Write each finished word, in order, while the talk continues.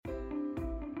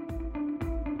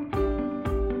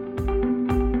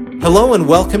Hello and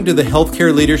welcome to the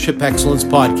Healthcare Leadership Excellence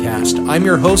Podcast. I'm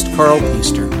your host, Carl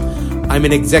Piester. I'm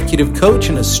an executive coach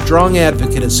and a strong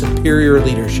advocate of superior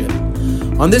leadership.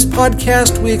 On this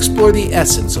podcast, we explore the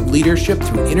essence of leadership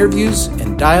through interviews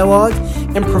and dialogue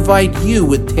and provide you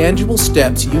with tangible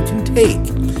steps you can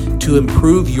take to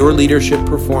improve your leadership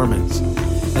performance.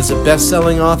 As a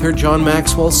best-selling author, John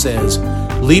Maxwell says,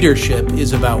 leadership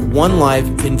is about one life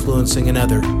influencing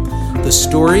another. The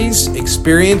stories,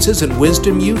 experiences, and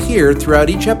wisdom you hear throughout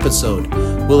each episode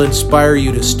will inspire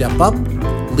you to step up,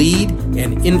 lead,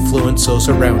 and influence those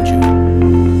around you.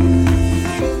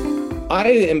 I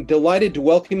am delighted to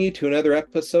welcome you to another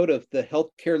episode of the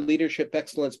Healthcare Leadership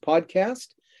Excellence Podcast.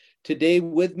 Today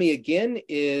with me again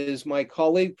is my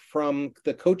colleague from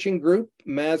the coaching group,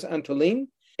 Maz Antolin.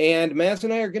 And Maz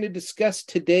and I are going to discuss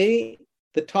today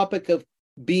the topic of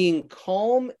being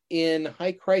calm in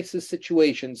high crisis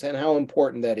situations and how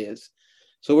important that is.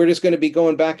 So we're just going to be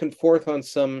going back and forth on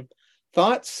some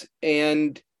thoughts.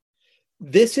 And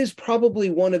this is probably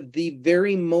one of the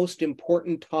very most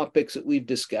important topics that we've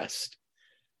discussed,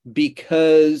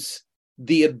 because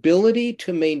the ability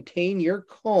to maintain your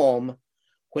calm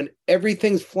when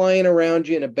everything's flying around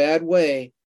you in a bad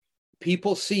way,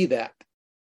 people see that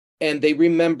and they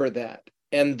remember that.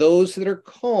 And those that are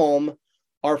calm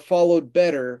are followed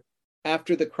better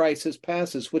after the crisis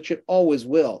passes, which it always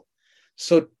will.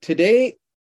 So today,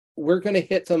 we're going to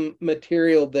hit some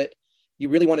material that you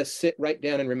really want to sit right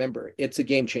down and remember. It's a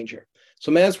game changer.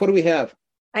 So Maz, what do we have?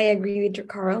 I agree with you,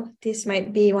 Carl. This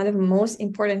might be one of the most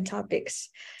important topics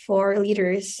for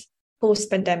leaders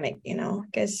post-pandemic,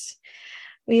 because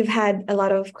we've had a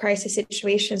lot of crisis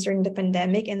situations during the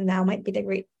pandemic, and now might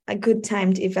be a good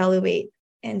time to evaluate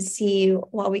and see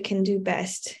what we can do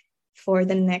best for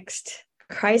the next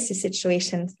crisis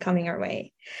situation coming our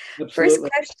way. Absolutely. First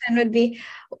question would be,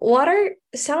 what are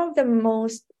some of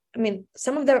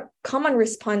the common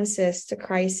responses to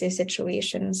crisis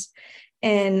situations,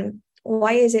 and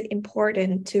why is it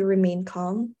important to remain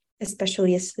calm,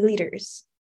 especially as leaders?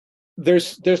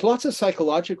 There's lots of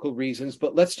psychological reasons,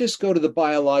 but let's just go to the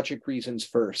biologic reasons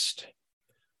first.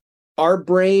 Our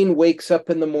brain wakes up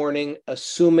in the morning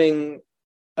assuming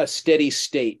a steady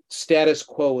state, status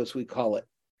quo as we call it.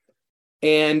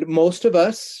 And most of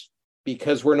us,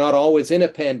 because we're not always in a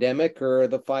pandemic or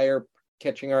the fire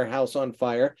catching our house on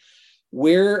fire,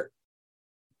 we're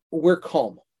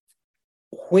calm.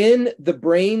 When the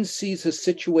brain sees a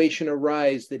situation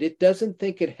arise that it doesn't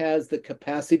think it has the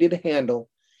capacity to handle,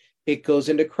 it goes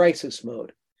into crisis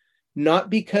mode. Not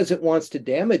because it wants to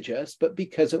damage us, but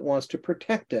because it wants to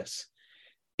protect us.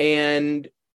 And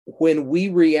when we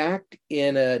react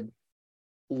in a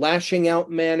lashing out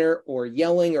manner or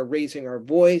yelling or raising our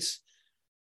voice,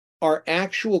 our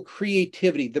actual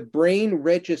creativity, the brain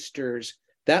registers,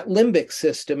 that limbic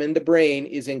system in the brain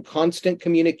is in constant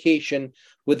communication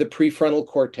with the prefrontal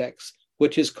cortex,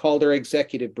 which is called our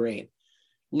executive brain.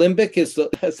 Limbic is,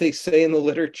 as they say in the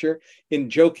literature,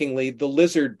 jokingly, the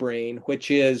lizard brain, which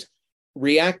is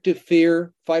reactive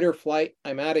fear, fight or flight,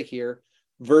 I'm out of here,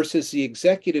 versus the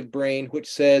executive brain, which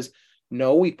says,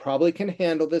 no, we probably can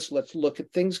handle this. Let's look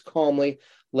at things calmly.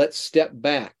 Let's step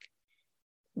back.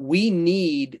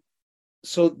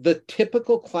 So the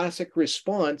typical classic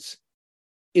response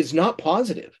is not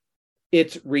positive.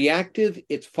 It's reactive,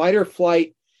 it's fight or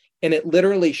flight, and it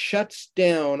literally shuts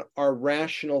down our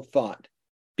rational thought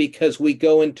because we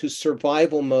go into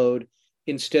survival mode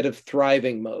instead of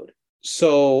thriving mode.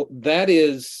 So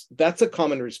that's a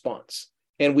common response.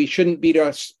 And we shouldn't beat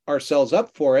ourselves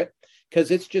up for it because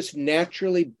it's just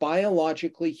naturally,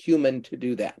 biologically human to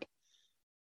do that.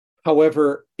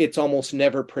 However, it's almost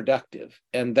never productive.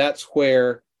 And that's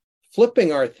where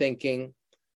flipping our thinking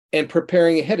and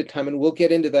preparing ahead of time, and we'll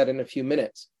get into that in a few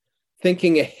minutes,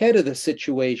 thinking ahead of the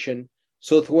situation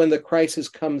so that when the crisis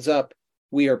comes up,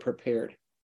 we are prepared.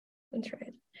 That's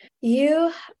right.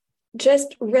 You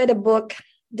just read a book,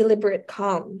 Deliberate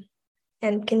Calm.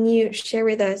 And can you share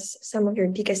with us some of your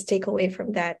biggest takeaway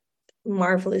from that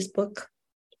marvelous book?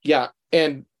 Yeah,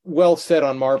 and well said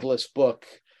on marvelous book.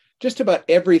 Just about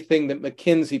everything that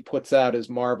McKinsey puts out is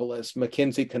marvelous.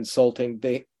 McKinsey Consulting,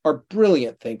 they are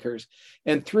brilliant thinkers.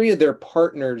 And 3 of their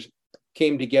partners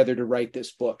came together to write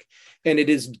this book. And it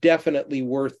is definitely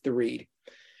worth the read.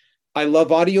 I love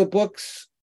audiobooks.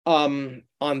 On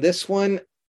this one,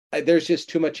 there's just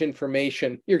too much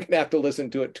information. You're going to have to listen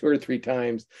to it 2 or 3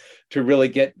 times to really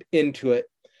get into it.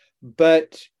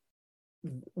 But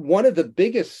one of the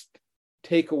biggest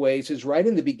takeaways is right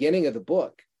in the beginning of the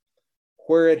book,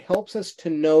 where it helps us to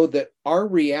know that our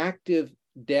reactive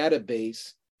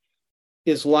database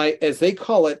is like, as they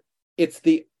call it, it's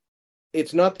the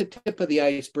it's not the tip of the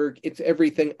iceberg, it's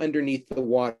everything underneath the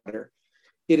water.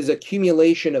 It is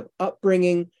accumulation of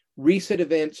upbringing, recent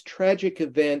events, tragic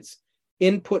events,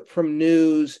 input from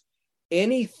news,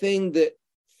 anything that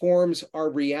forms our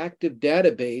reactive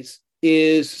database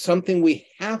is something we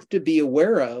have to be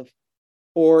aware of,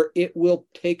 or it will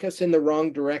take us in the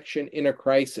wrong direction in a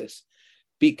crisis,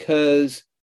 because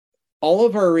all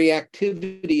of our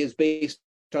reactivity is based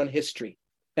on history.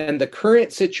 And the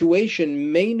current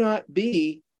situation may not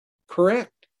be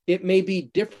correct. It may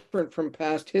be different from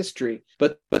past history,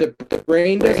 but the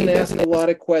brain doesn't ask a lot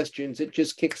of questions. It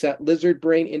just kicks that lizard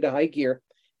brain into high gear.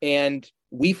 And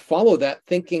we follow that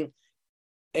thinking.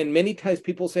 And many times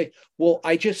people say, well,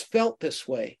 I just felt this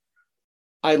way.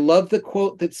 I love the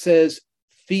quote that says,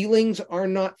 feelings are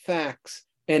not facts,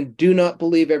 and do not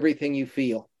believe everything you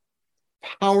feel.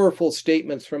 Powerful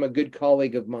statements from a good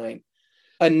colleague of mine.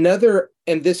 Another,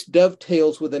 and this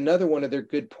dovetails with another one of their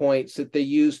good points that they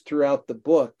use throughout the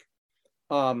book.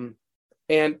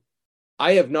 And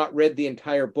I have not read the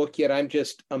entire book yet. I'm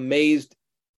just amazed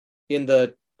in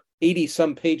the 80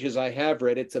 some pages I have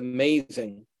read. It's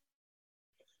amazing.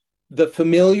 The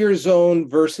familiar zone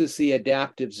versus the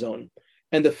adaptive zone.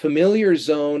 And the familiar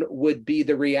zone would be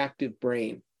the reactive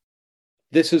brain.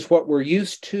 This is what we're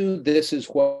used to. This is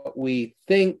what we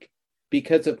think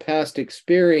because of past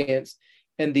experience.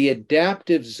 And the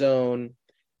adaptive zone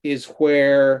is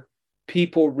where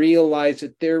people realize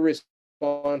that their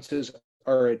responses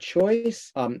are a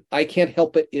choice. I can't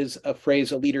help it is a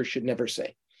phrase a leader should never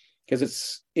say,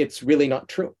 because it's really not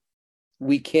true.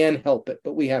 We can help it,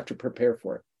 but we have to prepare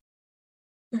for it.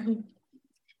 Mm-hmm.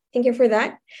 Thank you for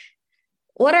that.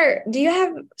 Do you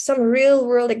have some real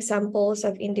world examples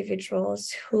of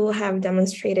individuals who have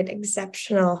demonstrated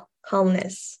exceptional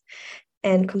calmness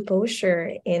and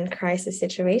composure in crisis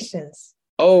situations?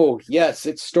 Oh, yes,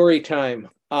 it's story time.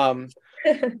 As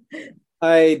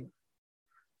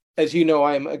you know,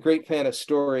 I'm a great fan of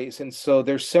stories, and so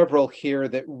there's several here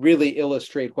that really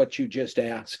illustrate what you just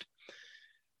asked.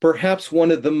 Perhaps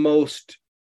one of the most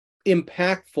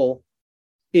impactful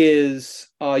is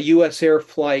U.S. Air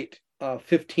Flight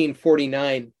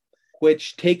 1549,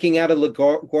 which, taking out of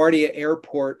LaGuardia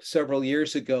Airport several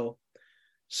years ago,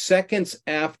 seconds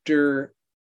after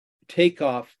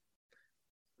takeoff,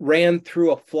 ran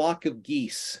through a flock of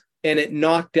geese, and it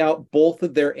knocked out both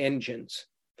of their engines.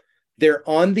 They're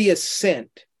on the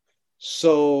ascent.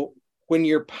 So when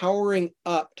you're powering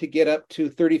up to get up to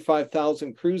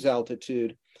 35,000 cruise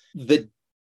altitude, the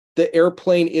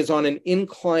airplane is on an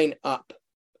incline up.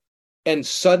 And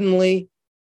suddenly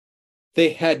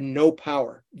they had no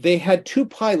power. They had two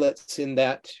pilots in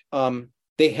that.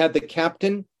 They had the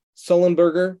captain,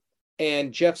 Sullenberger,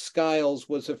 and Jeff Skiles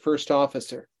was the first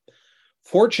officer.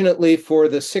 Fortunately for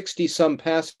the 60-some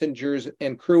passengers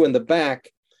and crew in the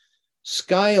back,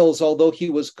 Skiles, although he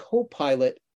was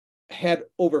co-pilot, had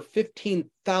over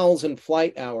 15,000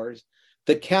 flight hours.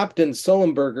 The captain,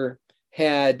 Sullenberger,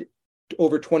 had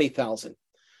over 20,000.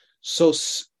 So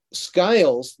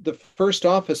Skiles, the first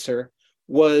officer,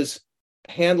 was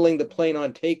handling the plane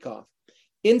on takeoff.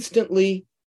 Instantly,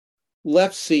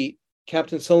 left seat,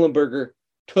 Captain Sullenberger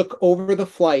took over the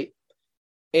flight,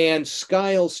 and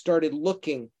Skiles started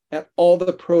looking at all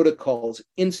the protocols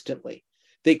instantly.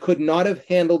 They could not have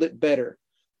handled it better.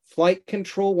 Flight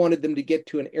control wanted them to get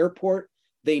to an airport.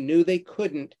 They knew they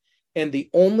couldn't, and the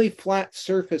only flat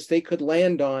surface they could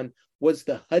land on was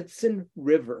the Hudson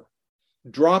River.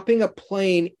 Dropping a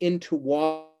plane into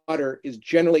water is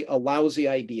generally a lousy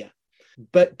idea.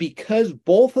 But because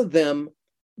both of them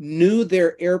knew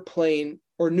their airplane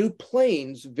or knew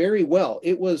planes very well,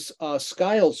 it was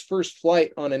Skiles' first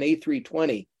flight on an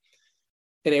A320,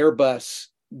 an Airbus,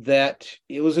 that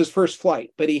it was his first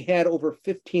flight, but he had over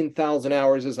 15,000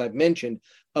 hours, as I've mentioned,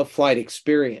 of flight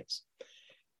experience.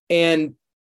 And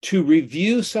to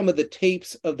review some of the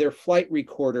tapes of their flight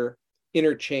recorder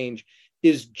interchange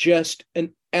is just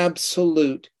an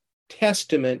absolute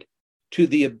testament to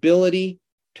the ability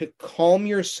to calm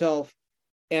yourself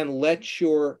and let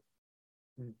your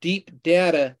deep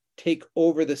data take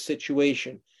over the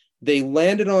situation. They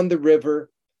landed on the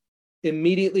river.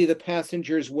 Immediately, the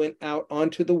passengers went out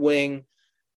onto the wing.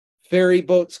 Ferry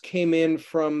boats came in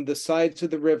from the sides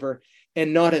of the river,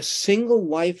 and not a single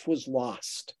life was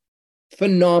lost.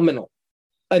 Phenomenal.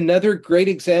 Another great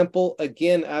example,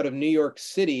 again, out of New York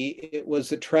City, it was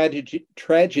the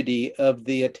tragedy of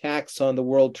the attacks on the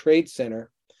World Trade Center.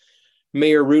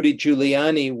 Mayor Rudy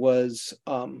Giuliani was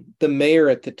the mayor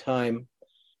at the time.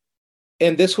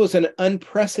 And this was an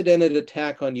unprecedented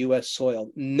attack on U.S.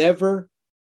 soil. Never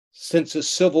since the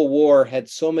Civil War had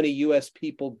so many U.S.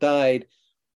 people died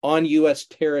on U.S.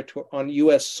 territory, on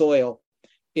U.S. soil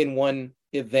in one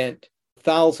event.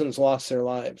 Thousands lost their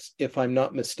lives, if I'm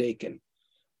not mistaken.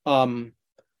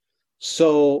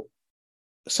 So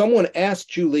someone asked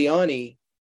Giuliani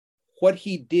what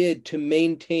he did to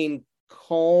maintain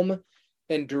calm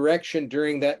and direction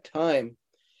during that time.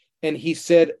 And he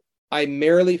said, I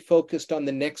merely focused on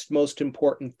the next most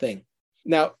important thing.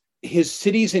 Now, his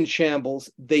city's in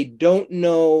shambles. They don't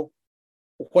know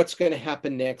what's going to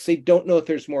happen next. They don't know if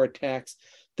there's more attacks.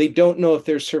 They don't know if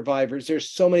there's survivors. There's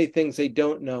so many things they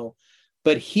don't know.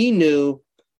 But he knew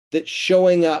that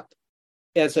showing up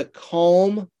as a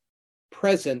calm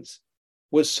presence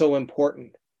was so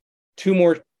important. Two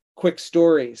more quick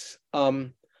stories.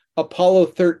 Apollo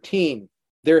 13,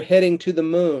 they're heading to the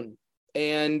moon,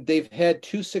 and they've had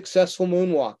two successful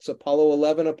moonwalks, Apollo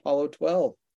 11, Apollo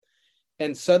 12.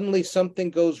 And suddenly something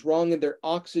goes wrong in their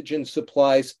oxygen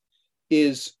supplies.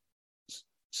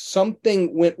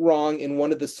 Something went wrong in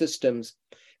one of the systems,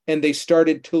 and they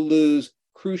started to lose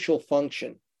crucial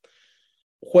function.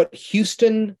 What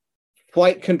Houston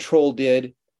Flight Control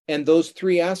did, and those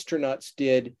three astronauts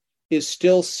did, is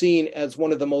still seen as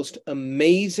one of the most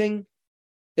amazing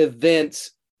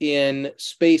events in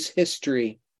space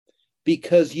history,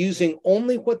 because using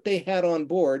only what they had on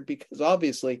board, because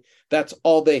obviously that's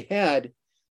all they had,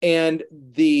 and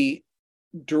the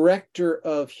director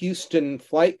of Houston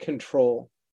Flight Control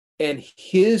and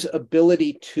his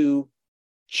ability to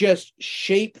just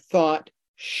shape thought,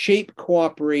 shape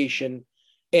cooperation,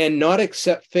 and not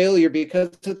accept failure, because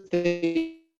if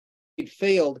they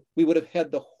failed, we would have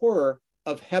had the horror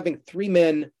of having three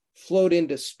men float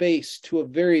into space to a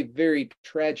very, very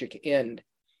tragic end.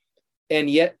 And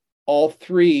yet all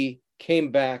three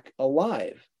came back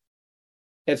alive.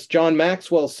 As John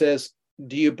Maxwell says,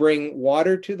 do you bring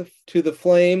water to the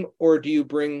flame, or do you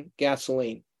bring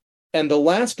gasoline? And the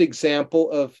last example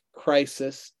of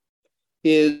crisis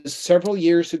is several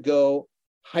years ago,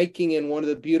 hiking in one of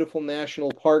the beautiful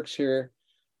national parks here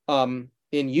in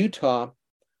Utah.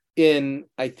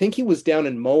 I think he was down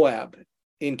in Moab,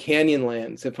 in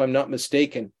Canyonlands, if I'm not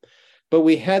mistaken. But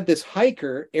we had this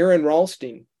hiker, Aaron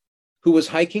Ralston, who was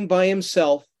hiking by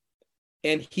himself,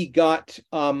 and he got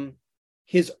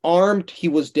his arm. He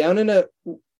was down in a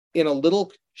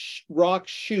little rock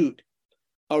chute.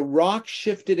 A rock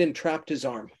shifted and trapped his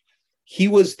arm. He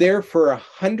was there for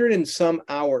 100 and some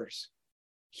hours.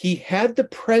 He had the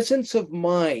presence of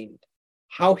mind.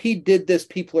 How he did this,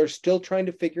 people are still trying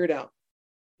to figure it out.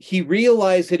 He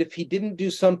realized that if he didn't do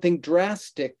something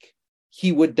drastic,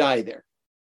 he would die there.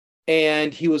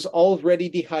 And he was already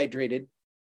dehydrated.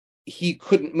 He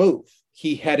couldn't move.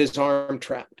 He had his arm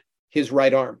trapped, his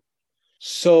right arm.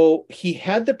 So he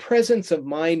had the presence of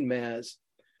mind, Maz,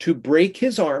 to break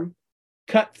his arm,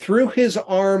 cut through his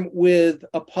arm with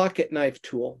a pocket knife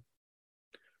tool,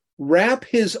 wrap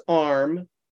his arm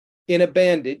in a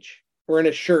bandage or in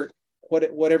a shirt,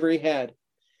 whatever he had.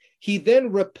 He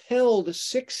then rappelled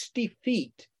 60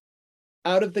 feet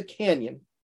out of the canyon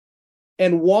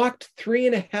and walked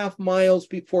 3.5 miles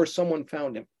before someone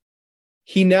found him.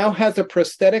 He now has a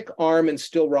prosthetic arm and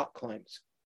still rock climbs.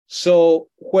 So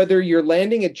whether you're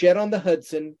landing a jet on the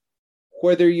Hudson,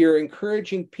 whether you're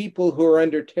encouraging people who are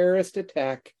under terrorist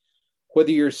attack,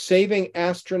 whether you're saving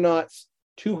astronauts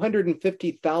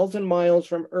 250,000 miles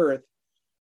from Earth,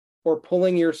 or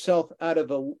pulling yourself out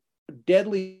of a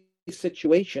deadly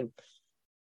situation,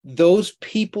 those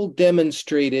people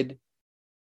demonstrated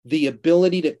the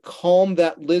ability to calm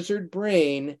that lizard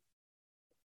brain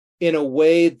in a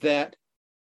way that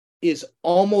is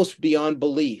almost beyond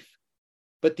belief.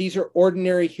 But these are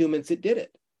ordinary humans that did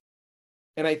it.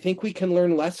 And I think we can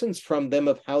learn lessons from them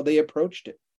of how they approached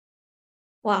it.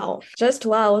 Wow. Just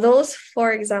wow. Those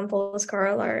 4 examples,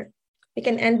 Carl, we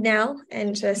can end now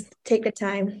and just take the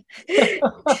time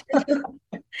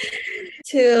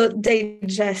to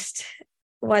digest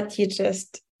what you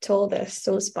just told us,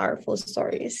 those powerful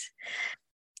stories.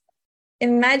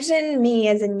 Imagine me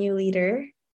as a new leader.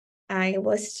 I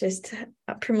was just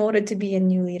promoted to be a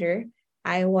new leader.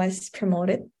 I was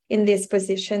promoted in this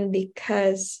position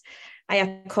because I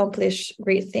accomplished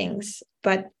great things.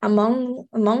 But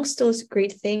amongst those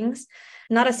great things,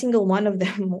 not a single one of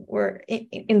them were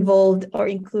involved or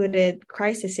included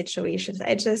crisis situations.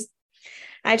 I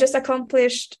just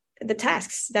accomplished the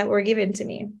tasks that were given to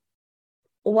me.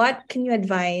 What can you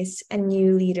advise a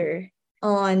new leader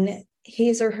on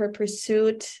his or her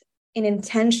pursuit in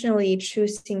intentionally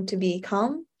choosing to be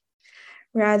calm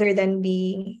rather than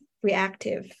be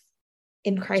reactive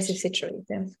in crisis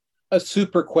situations? A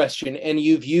super question, and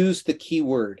you've used the key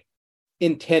word,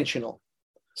 intentional.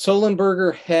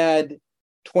 Sullenberger had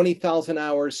 20,000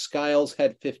 hours. Skiles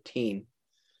had 15.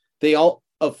 They all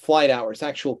of flight hours,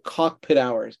 actual cockpit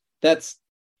hours. That's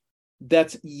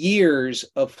years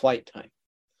of flight time.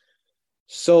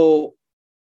 So,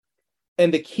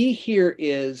 and the key here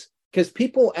is, because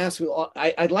people ask me,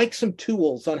 I'd like some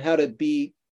tools on how to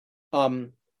be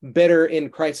better in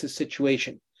crisis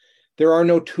situation. There are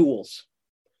no tools.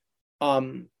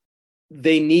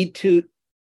 They need to,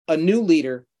 a new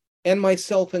leader, and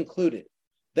myself included,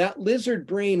 that lizard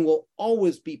brain will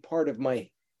always be part of my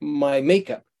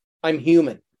makeup. I'm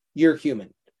human, you're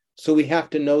human. So we have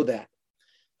to know that.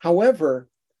 However,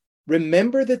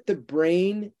 remember that the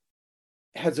brain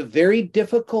has a very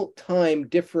difficult time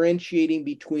differentiating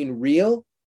between real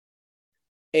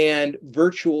and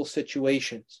virtual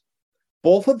situations.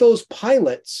 Both of those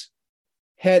pilots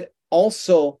had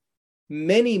also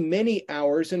many, many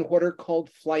hours in what are called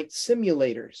flight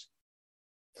simulators.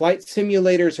 Flight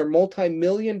simulators are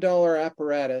multi-million-dollar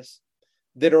apparatus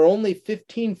that are only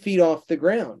 15 feet off the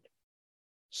ground.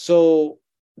 So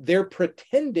they're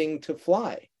pretending to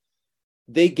fly.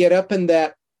 They get up in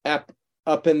that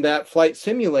flight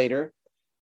simulator,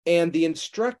 and the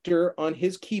instructor on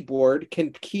his keyboard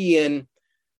can key in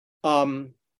Airbus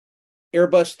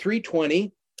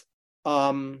 320,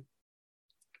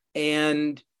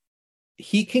 and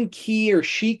he can key or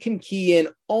she can key in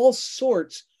all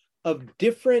sorts of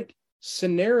different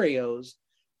scenarios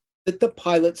that the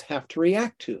pilots have to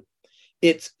react to.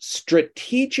 It's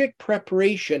strategic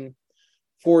preparation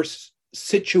for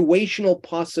situational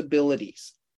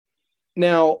possibilities.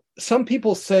 Now, some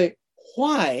people say,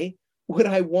 why would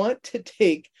I want to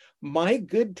take my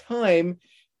good time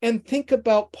and think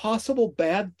about possible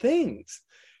bad things?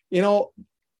 You know,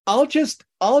 I'll just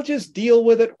deal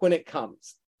with it when it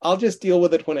comes. I'll just deal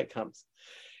with it when it comes.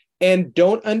 And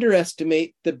don't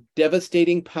underestimate the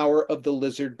devastating power of the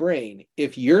lizard brain.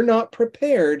 If you're not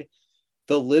prepared,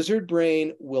 the lizard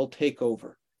brain will take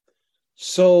over.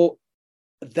 So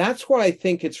that's why I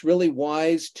think it's really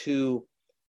wise to,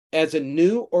 as a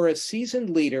new or a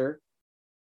seasoned leader,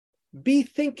 be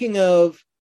thinking of,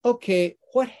 okay,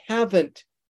 what haven't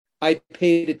I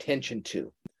paid attention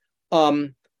to?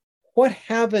 What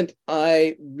haven't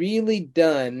I really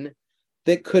done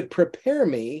that could prepare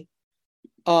me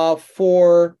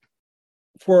for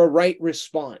a right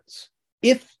response?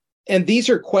 And these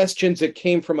are questions that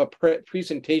came from a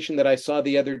presentation that I saw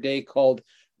the other day called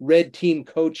Red Team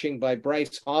Coaching by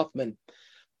Bryce Hoffman.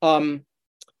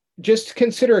 Just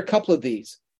consider a couple of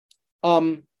these.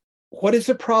 What is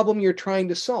the problem you're trying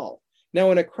to solve?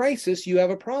 Now, in a crisis, you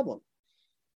have a problem.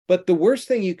 But the worst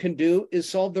thing you can do is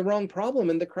solve the wrong problem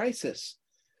in the crisis.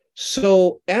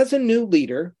 So as a new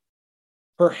leader,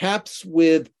 perhaps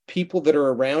with people that are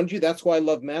around you, that's why I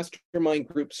love mastermind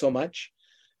groups so much,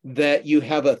 that you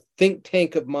have a think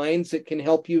tank of minds that can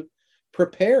help you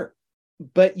prepare.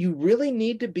 But you really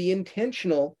need to be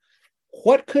intentional.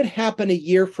 What could happen a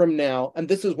year from now? And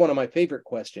this is one of my favorite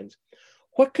questions.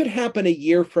 What could happen a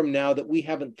year from now that we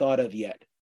haven't thought of yet?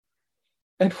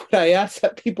 And when I ask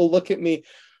that, people look at me,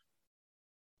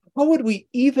 how would we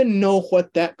even know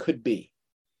what that could be?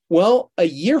 Well, a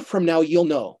year from now, you'll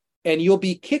know, and you'll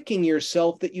be kicking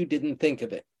yourself that you didn't think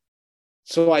of it.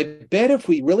 So I bet if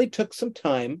we really took some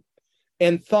time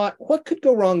and thought, what could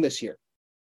go wrong this year?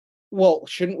 Well,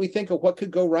 shouldn't we think of what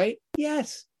could go right?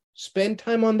 Yes, spend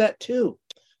time on that too.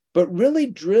 But really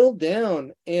drill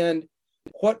down and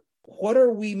what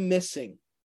are we missing?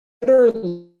 What are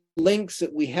links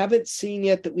that we haven't seen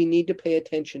yet that we need to pay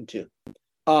attention to?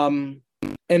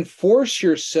 And force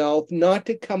yourself not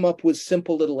to come up with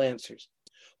simple little answers.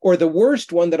 Or the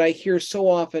worst one that I hear so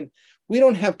often, we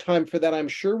don't have time for that. I'm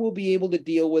sure we'll be able to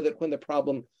deal with it when the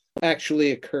problem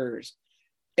actually occurs.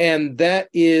 And that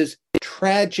is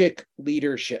tragic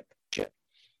leadership.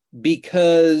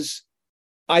 Because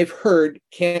I've heard,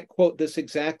 can't quote this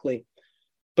exactly,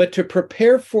 but to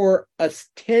prepare for a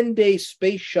 10-day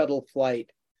space shuttle flight,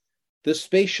 the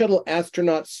space shuttle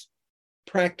astronauts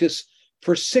practice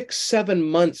for 6-7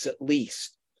 months at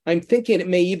least. I'm thinking it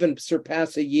may even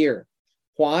surpass a year.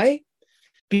 Why?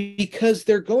 Because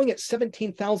they're going at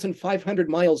 17,500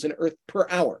 miles in Earth per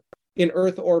hour in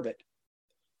Earth orbit.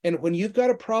 And when you've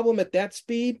got a problem at that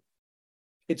speed,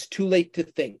 it's too late to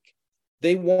think.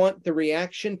 They want the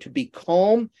reaction to be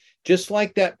calm, just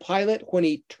like that pilot when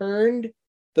he turned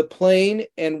the plane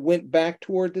and went back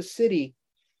toward the city.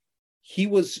 He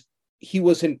was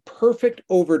in perfect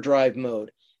overdrive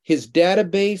mode. His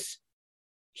database,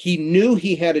 he knew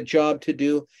he had a job to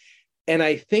do. And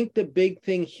I think the big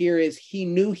thing here is he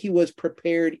knew he was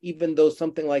prepared, even though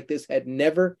something like this had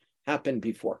never happened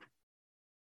before.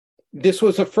 This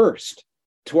was a first.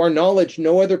 To our knowledge,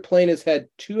 no other plane has had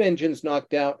 2 engines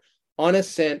knocked out on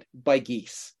ascent by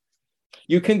geese.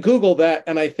 You can Google that,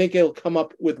 and I think it'll come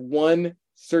up with one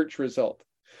search result.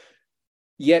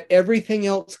 Yet everything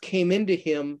else came into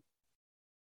him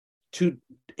to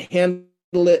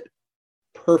handle it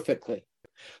perfectly.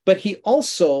 But he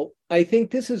also, I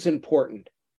think this is important,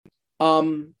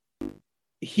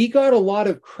 he got a lot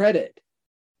of credit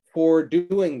for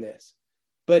doing this,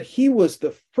 but he was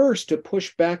the first to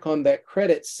push back on that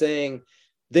credit, saying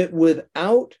that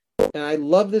without, and I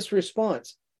love this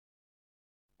response,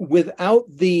 without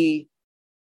the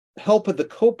help of the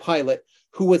co-pilot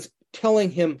who was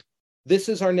telling him, this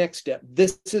is our next step,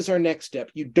 this is our next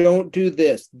step, you don't do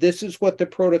this, this is what the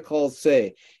protocols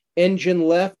say, engine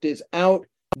left is out,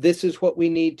 this is what we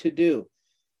need to do.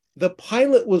 The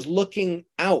pilot was looking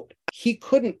out. He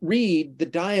couldn't read the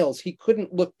dials. He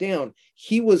couldn't look down.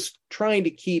 He was trying to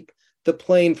keep the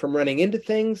plane from running into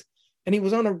things, and he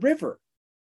was on a river.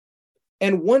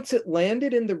 And once it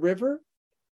landed in the river,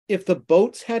 if the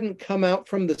boats hadn't come out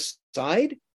from the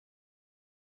side,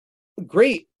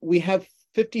 great, we have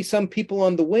 50-some people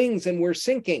on the wings and we're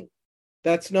sinking.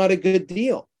 That's not a good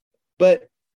deal. But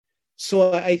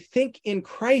so I think in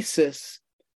crisis,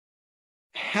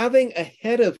 having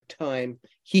ahead of time,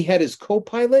 he had his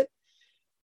co-pilot,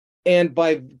 and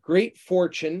by great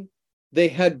fortune, they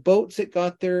had boats that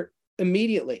got there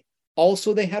immediately.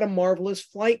 Also, they had a marvelous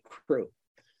flight crew.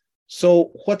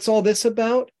 So what's all this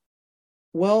about?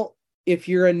 Well, if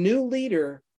you're a new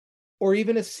leader or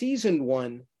even a seasoned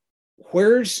one,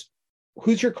 who's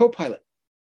your co-pilot?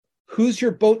 Who's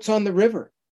your boats on the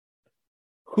river?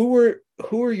 Who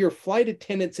are your flight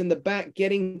attendants in the back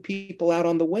getting people out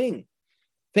on the wing?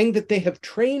 Thing that they have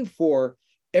trained for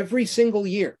every single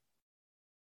year,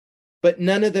 but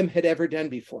none of them had ever done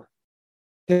before.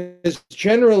 Because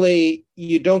generally,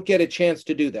 you don't get a chance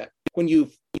to do that. When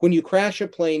you crash a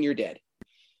plane, you're dead.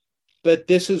 But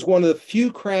this is one of the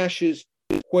few crashes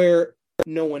where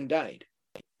no one died,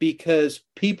 because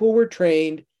people were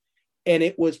trained and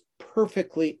it was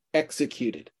perfectly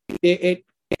executed. It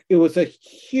was a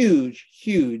huge,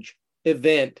 huge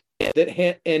event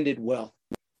that ended well.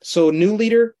 So new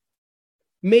leader,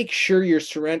 make sure you're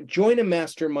surrounded, join a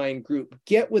mastermind group,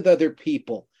 get with other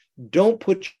people. Don't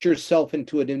put yourself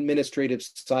into an administrative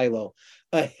silo.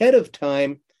 Ahead of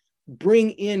time, bring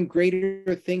in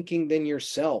greater thinking than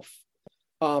yourself.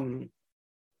 And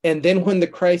then when the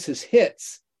crisis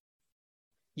hits,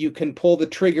 you can pull the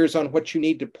triggers on what you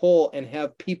need to pull and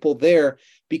have people there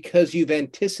because you've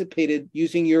anticipated,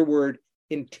 using your word,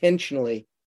 intentionally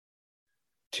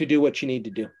to do what you need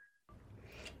to do.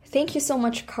 Thank you so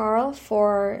much, Carl,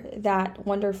 for that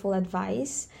wonderful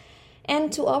advice.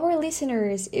 And to our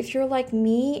listeners, if you're like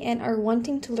me and are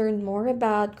wanting to learn more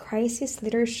about crisis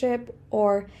leadership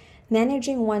or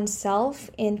managing oneself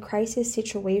in crisis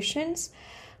situations,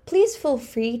 please feel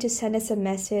free to send us a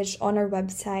message on our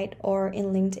website or in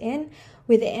LinkedIn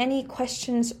with any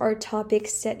questions or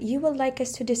topics that you would like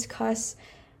us to discuss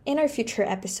in our future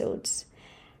episodes.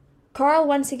 Carl,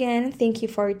 once again, thank you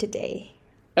for today.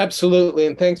 Absolutely.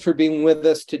 And thanks for being with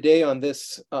us today on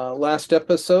this last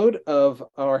episode of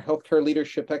our Healthcare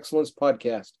Leadership Excellence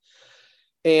podcast.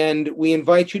 And we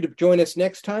invite you to join us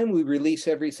next time. We release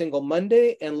every single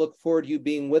Monday and look forward to you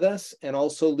being with us and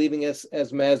also leaving us,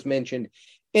 as Maz mentioned,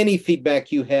 any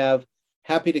feedback you have.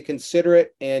 Happy to consider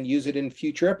it and use it in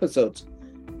future episodes.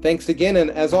 Thanks again. And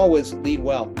as always, lead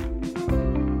well.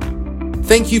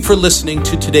 Thank you for listening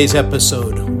to today's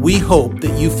episode. We hope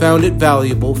that you found it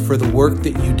valuable for the work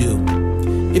that you do.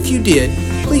 If you did,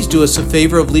 please do us a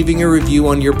favor of leaving a review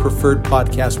on your preferred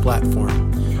podcast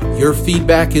platform. Your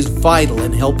feedback is vital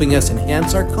in helping us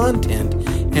enhance our content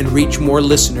and reach more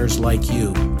listeners like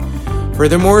you.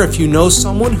 Furthermore, if you know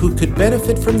someone who could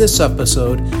benefit from this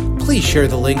episode, please share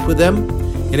the link with them.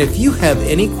 And if you have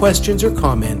any questions or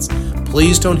comments,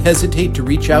 please don't hesitate to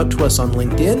reach out to us on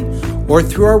LinkedIn or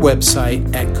through our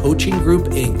website at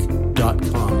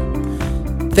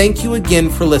coachinggroupinc.com. Thank you again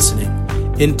for listening.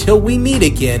 Until we meet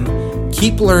again,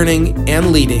 keep learning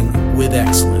and leading with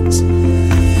excellence.